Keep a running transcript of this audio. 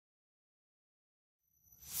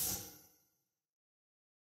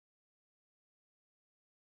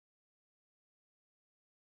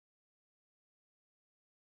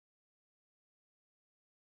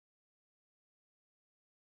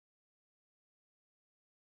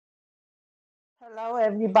Hello,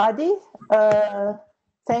 everybody.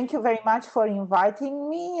 Thank you very much for inviting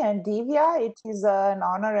me and Divya. It is an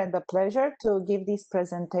honor and a pleasure to give this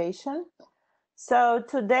presentation. So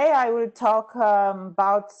today I will talk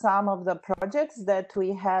about some of the projects that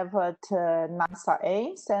we have at NASA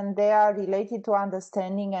Ames, and they are related to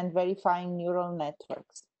understanding and verifying neural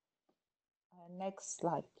networks. Next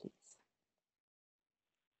slide, please.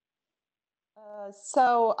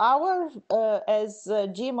 So as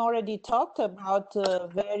Jim already talked about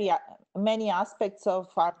very many aspects of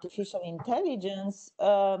artificial intelligence,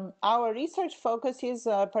 our research focuses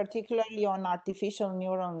particularly on artificial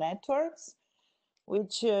neural networks,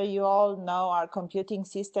 which you all know are computing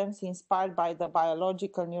systems inspired by the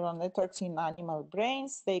biological neural networks in animal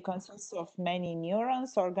brains. They consist of many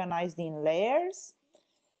neurons organized in layers.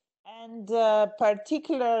 And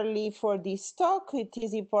particularly for this talk, it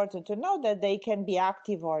is important to know that they can be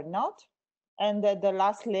active or not, and that the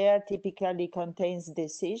last layer typically contains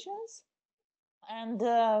decisions. And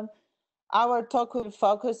our talk will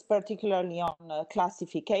focus particularly on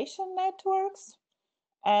classification networks.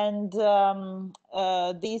 And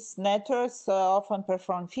these networks often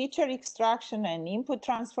perform feature extraction and input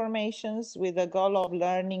transformations with the goal of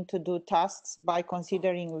learning to do tasks by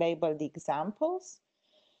considering labeled examples.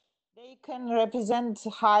 They can represent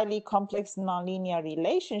highly complex nonlinear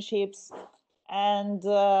relationships. And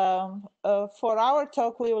for our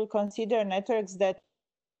talk, we will consider networks that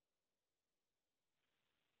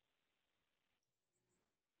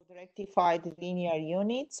rectified linear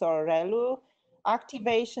units or ReLU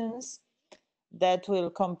activations that will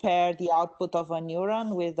compare the output of a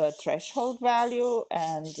neuron with a threshold value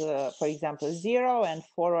and, for example, 0, and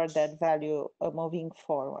forward that value moving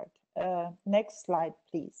forward. Next slide,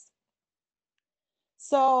 please.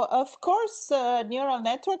 So, of course, neural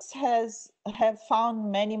networks have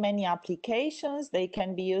found many applications. They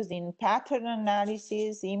can be used in pattern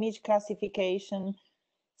analysis, image classification,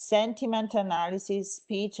 sentiment analysis,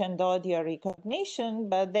 speech and audio recognition,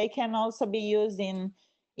 but they can also be used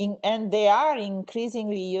and they are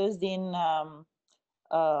increasingly used in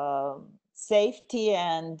safety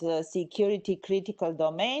and security critical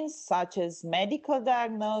domains, such as medical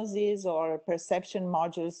diagnosis or perception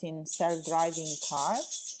modules in self-driving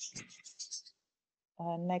cars.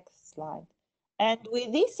 Next slide. And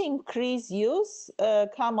with this increased use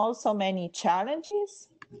come also many challenges.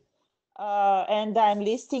 And I'm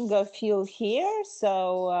listing a few here.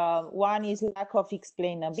 So one is lack of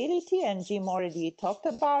explainability, and Jim already talked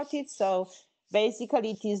about it. So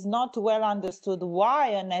basically, it is not well understood why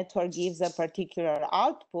a network gives a particular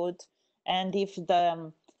output. And if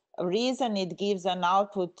the reason it gives an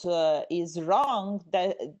output is wrong,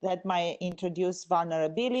 that might introduce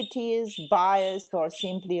vulnerabilities, bias, or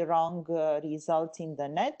simply wrong results in the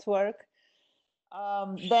network.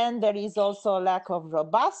 Then there is also a lack of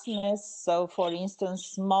robustness. So for instance,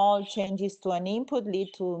 small changes to an input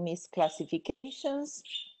lead to misclassifications.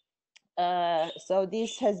 So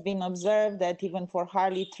this has been observed that even for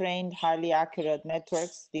highly trained, highly accurate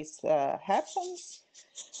networks, this happens.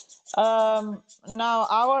 Now,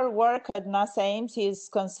 our work at NASA Ames is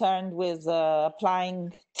concerned with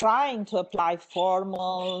trying to apply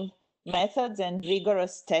formal methods and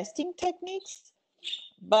rigorous testing techniques,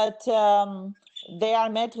 but they are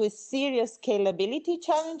met with serious scalability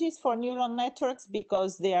challenges for neural networks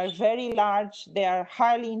because they are very large, they are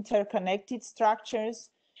highly interconnected structures,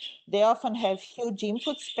 they often have huge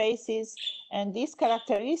input spaces, and these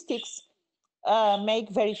characteristics make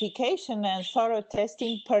verification and thorough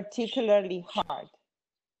testing particularly hard.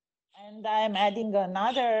 And I'm adding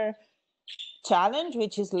another challenge,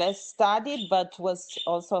 which is less studied, but was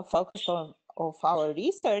also a focus of our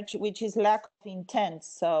research, which is lack of intent.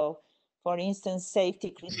 So, for instance,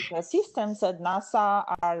 safety critical systems at NASA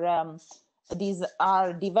these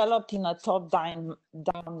are developed in a top-down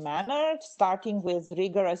manner, starting with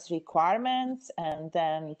rigorous requirements and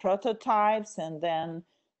then prototypes, and then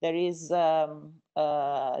there is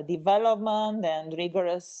development and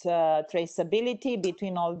rigorous traceability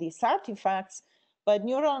between all these artifacts. But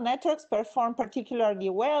neural networks perform particularly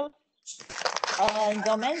well in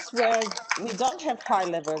domains where we don't have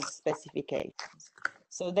high-level specifications.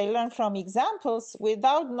 So they learn from examples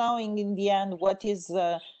without knowing in the end what is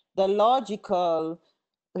the logical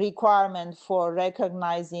requirement for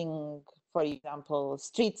recognizing, for example,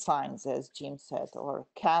 street signs, as Jim said, or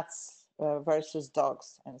cats versus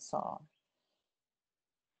dogs, and so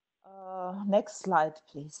on. Next slide,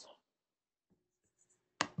 please.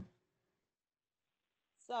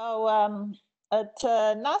 So at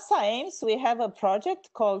NASA Ames, we have a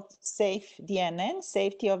project called SAFE-DNN,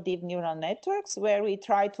 Safety of Deep Neural Networks, where we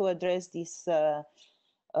try to address this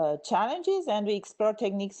challenges, and we explore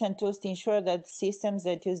techniques and tools to ensure that systems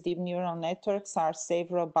that use deep neural networks are safe,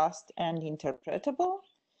 robust, and interpretable.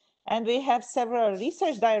 And we have several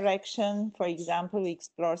research directions. For example, we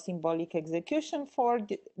explore symbolic execution for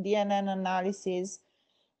DNN analysis.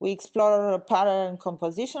 We explore parallel and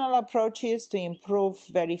compositional approaches to improve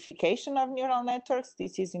verification of neural networks.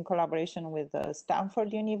 This is in collaboration with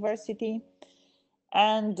Stanford University.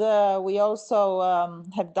 And we also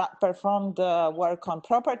have performed work on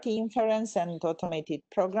property inference and automated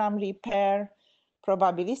program repair,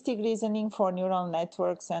 probabilistic reasoning for neural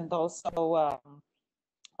networks, and also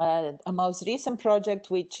a most recent project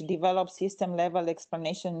which develops system-level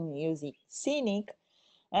explanation using Scenic.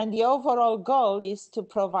 And the overall goal is to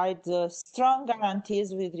provide strong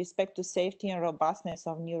guarantees with respect to safety and robustness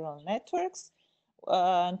of neural networks.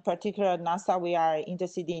 In particular, at NASA, we are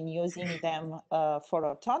interested in using them for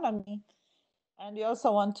autonomy. And we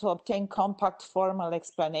also want to obtain compact formal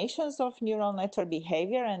explanations of neural network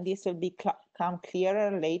behavior, and this will become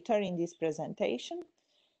clearer later in this presentation.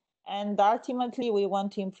 And ultimately, we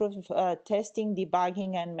want to improve testing,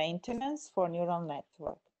 debugging, and maintenance for neural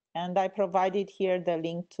network. And I provided here the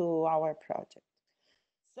link to our project.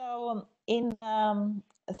 So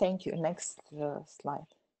thank you, next slide.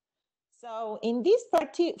 So in this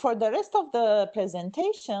for the rest of the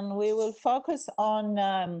presentation, we will focus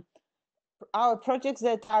on our projects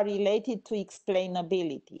that are related to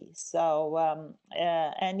explainability. So,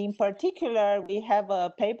 and in particular, we have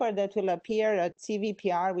a paper that will appear at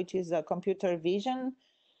CVPR, which is a computer vision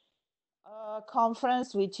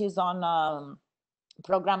conference, which is on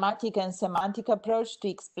programmatic and semantic approach to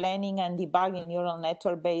explaining and debugging neural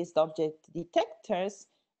network-based object detectors.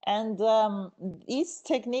 And this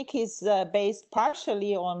technique is based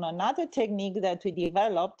partially on another technique that we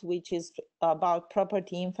developed, which is about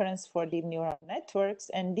property inference for deep neural networks.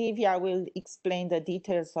 And Divya will explain the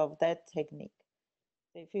details of that technique.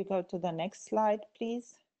 So if you go to the next slide,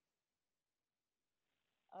 please.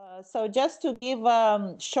 So just to give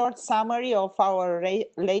a short summary of our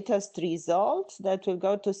latest results that will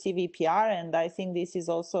go to CVPR, and I think this is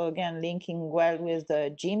also, again, linking well with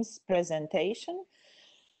Jim's presentation.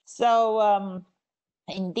 So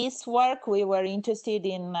in this work, we were interested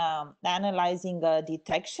in analyzing a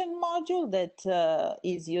detection module that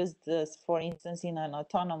is used, for instance, in an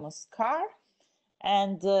autonomous car.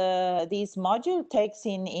 And this module takes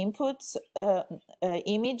in inputs,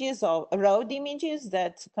 images of road images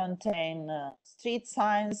that contain street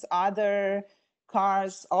signs, other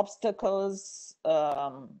cars, obstacles,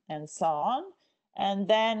 and so on. And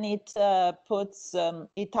then it outputs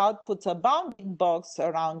a bounding box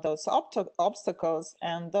around those obstacles,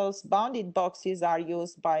 and those bounded boxes are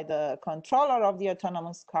used by the controller of the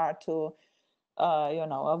autonomous car to,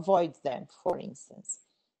 avoid them, for instance.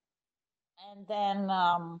 And then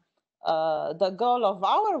the goal of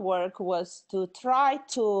our work was to try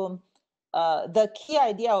to, the key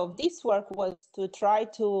idea of this work was to try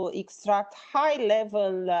to extract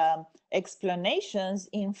high-level explanations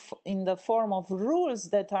in the form of rules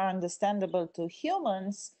that are understandable to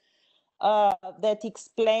humans that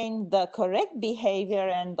explain the correct behavior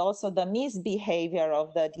and also the misbehavior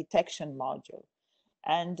of the detection module.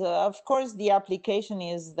 And of course, the application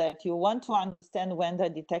is that you want to understand when the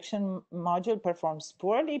detection module performs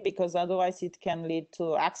poorly, because otherwise it can lead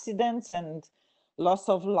to accidents and loss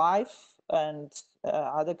of life and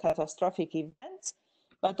other catastrophic events.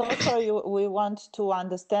 But also we want to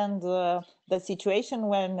understand the situation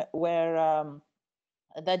where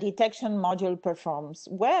the detection module performs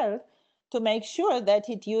well, to make sure that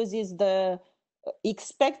it uses the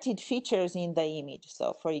expected features in the image.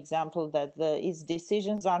 So for example, that its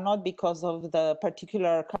decisions are not because of the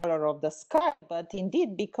particular color of the sky, but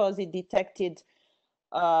indeed because it detected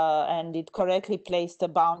and it correctly placed a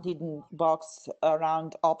bounded box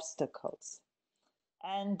around obstacles.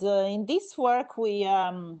 And in this work, we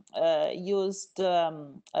used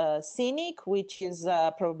Scenic, which is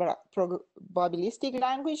a probabilistic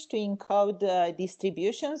language to encode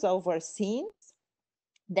distributions over scenes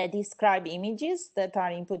that describe images that are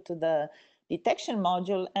input to the detection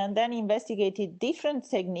module, and then investigated different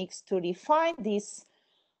techniques to refine these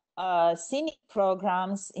Scenic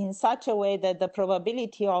programs in such a way that the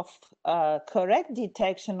probability of correct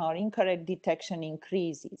detection or incorrect detection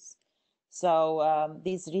increases. So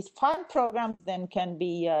these refined programs then can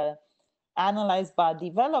be analyzed by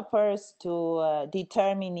developers to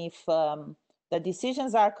determine if the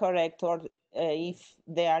decisions are correct, or if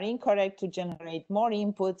they are incorrect, to generate more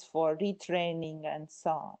inputs for retraining and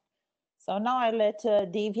so on. So now I let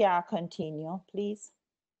Divya continue, please.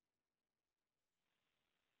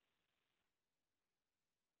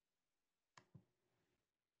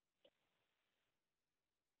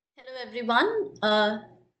 everyone.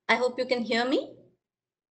 I hope you can hear me.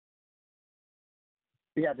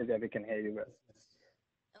 Yeah, Divya, we can hear you well.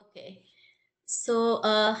 Okay. So,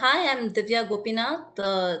 hi, I'm Divya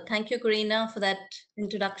Gopinath. Thank you, Corina, for that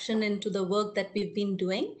introduction into the work that we've been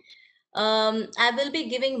doing. I will be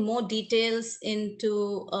giving more details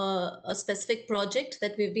into a specific project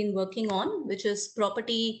that we've been working on, which is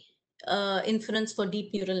property inference for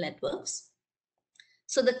deep neural networks.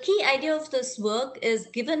 So the key idea of this work is,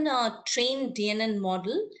 given a trained DNN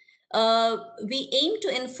model, we aim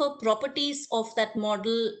to infer properties of that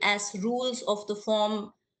model as rules of the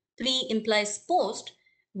form pre implies post,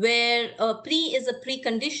 where pre is a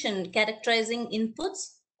precondition characterizing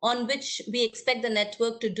inputs on which we expect the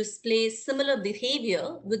network to display similar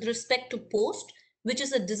behavior with respect to post, which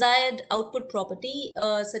is a desired output property,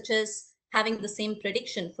 such as having the same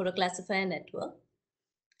prediction for a classifier network.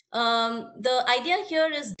 The idea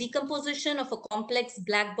here is decomposition of a complex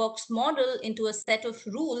black box model into a set of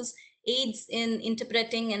rules aids in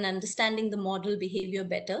interpreting and understanding the model behavior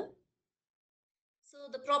better. So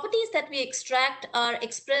the properties that we extract are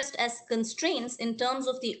expressed as constraints in terms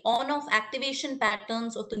of the on-off activation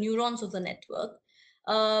patterns of the neurons of the network.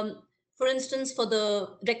 For instance, for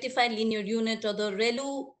the rectified linear unit or the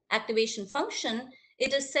ReLU activation function,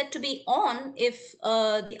 it is said to be on if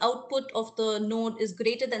the output of the node is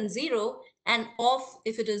greater than 0 and off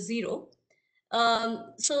if it is 0.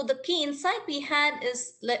 So the key insight we had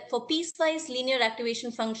is, for piecewise linear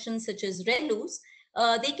activation functions such as ReLUs,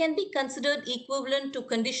 they can be considered equivalent to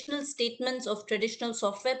conditional statements of traditional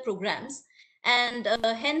software programs. And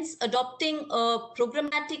hence, adopting a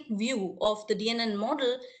programmatic view of the DNN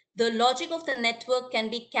model, the logic of the network can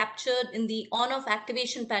be captured in the on-off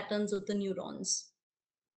activation patterns of the neurons.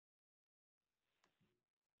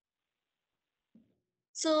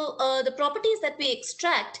 So the properties that we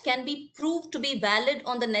extract can be proved to be valid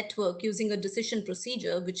on the network using a decision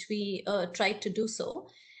procedure, which we tried to do so.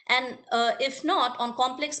 And if not, on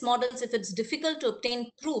complex models, if it's difficult to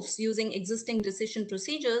obtain proofs using existing decision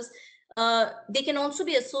procedures, they can also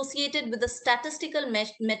be associated with a statistical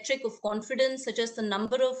metric of confidence, such as the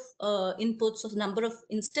number of inputs or number of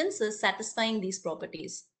instances satisfying these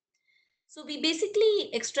properties. So we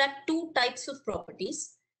basically extract two types of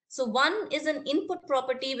properties. So one is an input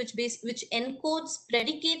property which encodes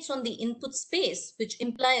predicates on the input space, which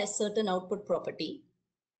imply a certain output property.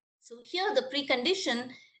 So here the precondition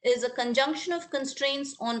is a conjunction of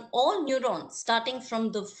constraints on all neurons starting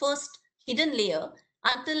from the first hidden layer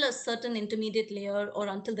until a certain intermediate layer or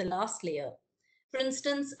until the last layer. For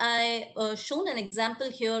instance, I shown an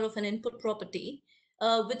example here of an input property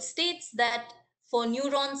which states that for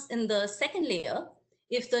neurons in the second layer,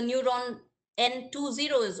 if the neuron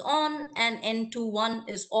N20 is on and N21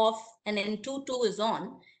 is off and N22 is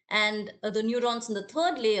on, and the neurons in the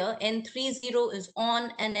third layer, N30 is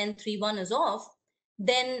on and N31 is off,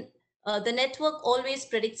 then the network always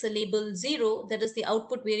predicts a label 0, that is the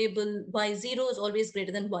output variable y0 is always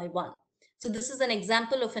greater than y1. So this is an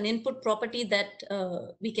example of an input property that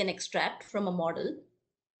we can extract from a model.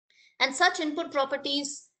 And such input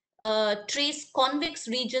properties trace convex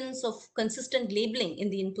regions of consistent labeling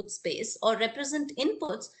in the input space or represent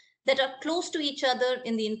inputs that are close to each other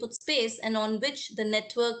in the input space and on which the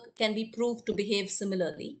network can be proved to behave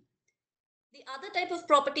similarly. The other type of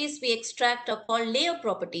properties we extract are called layer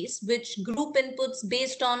properties, which group inputs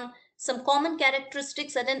based on some common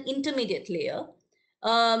characteristics at an intermediate layer.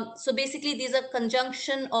 So basically, these are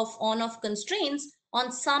conjunction of on-off constraints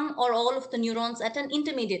on some or all of the neurons at an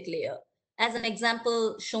intermediate layer. As an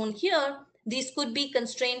example shown here, these could be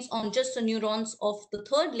constraints on just the neurons of the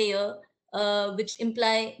third layer, which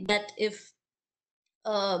imply that if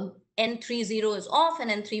N30 is off and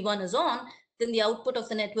N31 is on, then the output of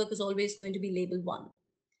the network is always going to be labeled 1.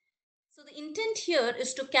 So the intent here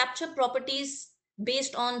is to capture properties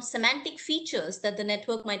based on semantic features that the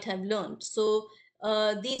network might have learned. So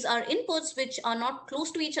these are inputs which are not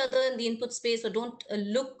close to each other in the input space or don't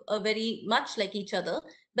look very much like each other,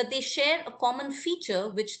 but they share a common feature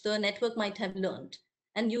which the network might have learned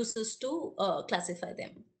and uses to classify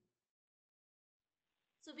them.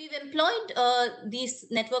 So we've employed these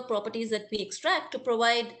network properties that we extract to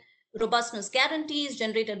provide robustness guarantees,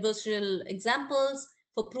 generate adversarial examples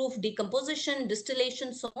for proof decomposition,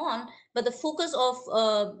 distillation, so on. But the focus of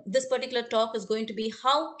this particular talk is going to be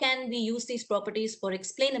how can we use these properties for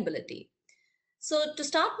explainability. So to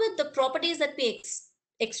start with, the properties that we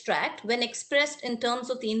extract, when expressed in terms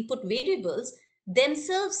of the input variables,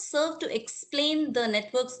 themselves serve to explain the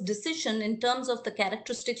network's decision in terms of the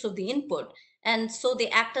characteristics of the input, and so they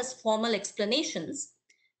act as formal explanations.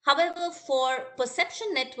 However, for perception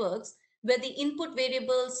networks, where the input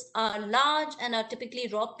variables are large and are typically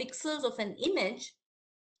raw pixels of an image,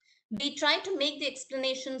 we try to make the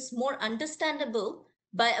explanations more understandable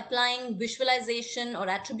by applying visualization or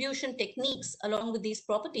attribution techniques along with these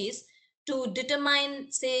properties to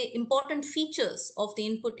determine, say, important features of the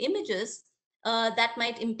input images that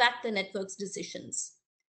might impact the network's decisions.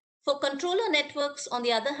 For controller networks, on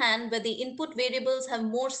the other hand, where the input variables have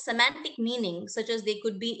more semantic meaning, such as they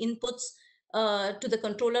could be inputs to the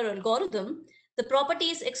controller algorithm, the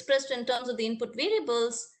properties expressed in terms of the input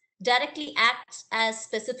variables directly acts as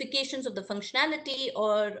specifications of the functionality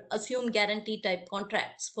or assumed guarantee type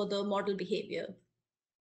contracts for the model behavior.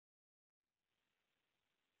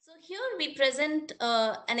 So here we present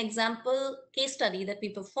an example case study that we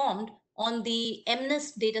performed on the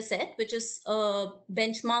MNIST dataset, which is a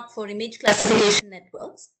benchmark for image classification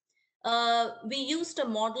networks. We used a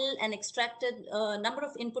model and extracted a number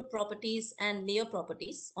of input properties and layer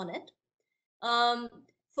properties on it.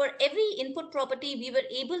 For every input property, we were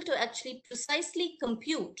able to actually precisely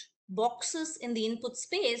compute boxes in the input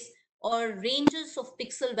space or ranges of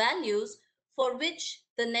pixel values for which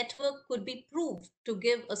the network could be proved to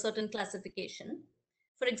give a certain classification.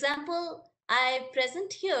 For example, I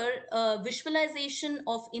present here a visualization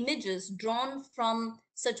of images drawn from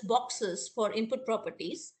such boxes for input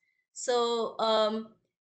properties. So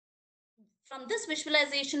from this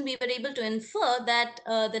visualization, we were able to infer that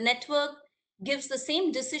the network gives the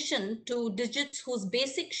same decision to digits whose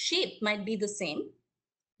basic shape might be the same,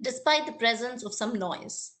 despite the presence of some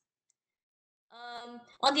noise.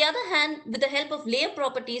 On the other hand, with the help of layer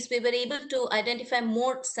properties, we were able to identify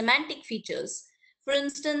more semantic features. For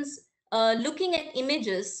instance, looking at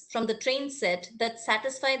images from the train set that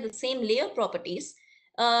satisfy the same layer properties,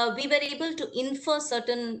 we were able to infer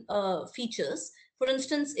certain features. For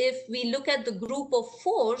instance, if we look at the group of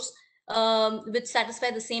fours which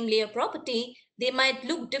satisfy the same layer property, they might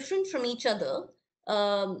look different from each other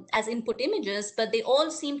as input images, but they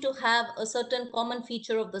all seem to have a certain common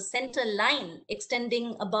feature of the center line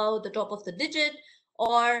extending above the top of the digit,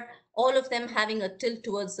 or all of them having a tilt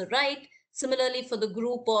towards the right. Similarly, for the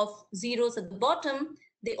group of zeros at the bottom,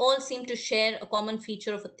 they all seem to share a common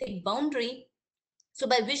feature of a thick boundary. So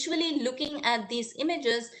by visually looking at these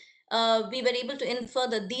images, we were able to infer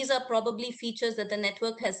that these are probably features that the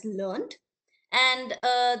network has learned. And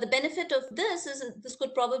the benefit of this is this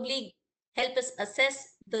could probably help us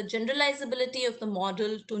assess the generalizability of the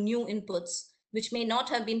model to new inputs, which may not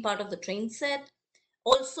have been part of the train set.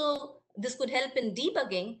 Also, this could help in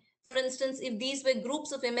debugging. For instance, if these were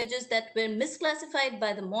groups of images that were misclassified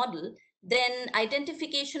by the model, then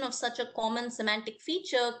identification of such a common semantic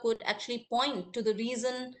feature could actually point to the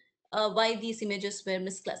reason why these images were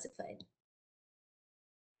misclassified.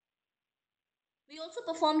 We also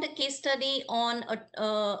performed a case study on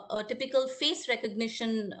a typical face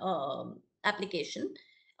recognition application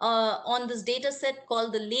on this data set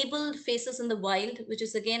called the labeled faces in the wild, which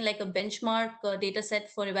is again like a benchmark data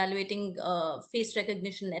set for evaluating face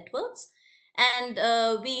recognition networks.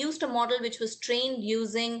 And we used a model which was trained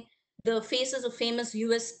using the faces of famous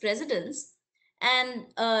US presidents. And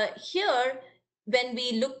here, when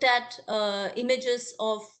we looked at images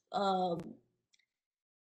of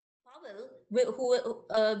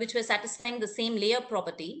which were satisfying the same layer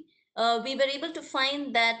property, we were able to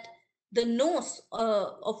find that the nose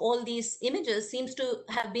of all these images seems to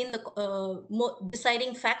have been the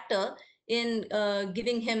deciding factor in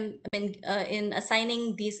giving him, in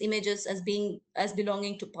assigning these images as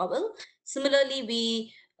belonging to Powell. Similarly,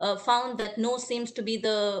 we found that nose seems to be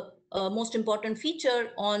the most important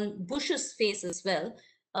feature on Bush's face as well,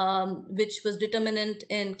 which was determinant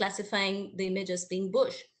in classifying the image as being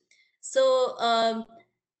Bush. So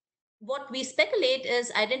what we speculate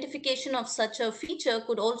is identification of such a feature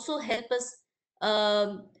could also help us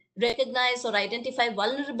recognize or identify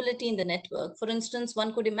vulnerability in the network. For instance,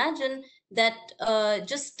 one could imagine that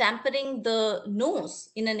just tampering the nose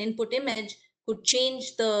in an input image could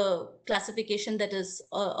change the classification that is,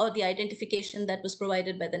 or the identification that was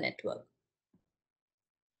provided by the network.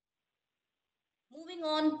 Moving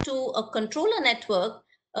on to a controller network,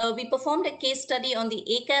 we performed a case study on the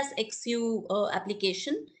ACAS-XU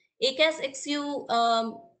application. ACAS-XU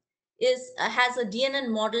has a DNN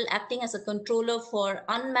model acting as a controller for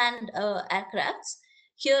unmanned aircrafts.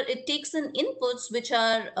 Here it takes in inputs which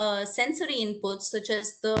are sensory inputs, such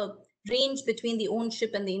as the range between the own ship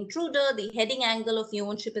and the intruder, the heading angle of the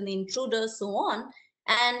own ship and the intruder, so on,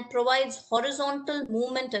 and provides horizontal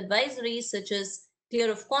movement advisories such as clear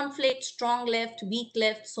of conflict, strong left, weak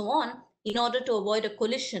left, so on, in order to avoid a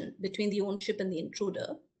collision between the own ship and the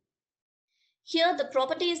intruder. Here, the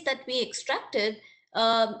properties that we extracted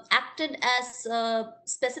acted as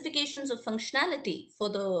specifications of functionality for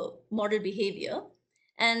the model behavior.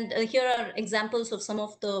 And here are examples of some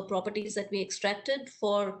of the properties that we extracted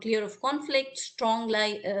for clear of conflict, strong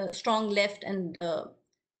left, and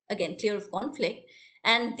again, clear of conflict.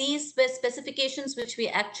 And these were specifications which we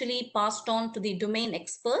actually passed on to the domain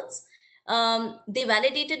experts. They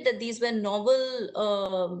validated that these were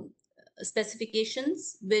novel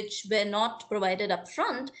specifications which were not provided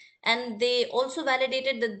upfront, and they also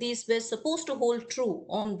validated that these were supposed to hold true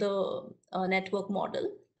on the network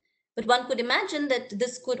model. But one could imagine that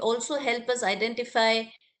this could also help us identify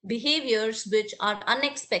behaviors which are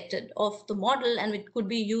unexpected of the model, and it could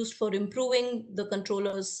be used for improving the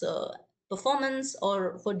controller's performance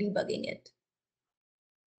or for debugging it.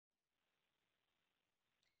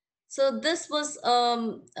 So this was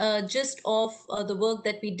a gist of the work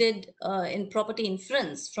that we did in property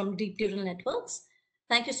inference from deep neural networks.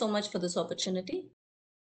 Thank you so much for this opportunity.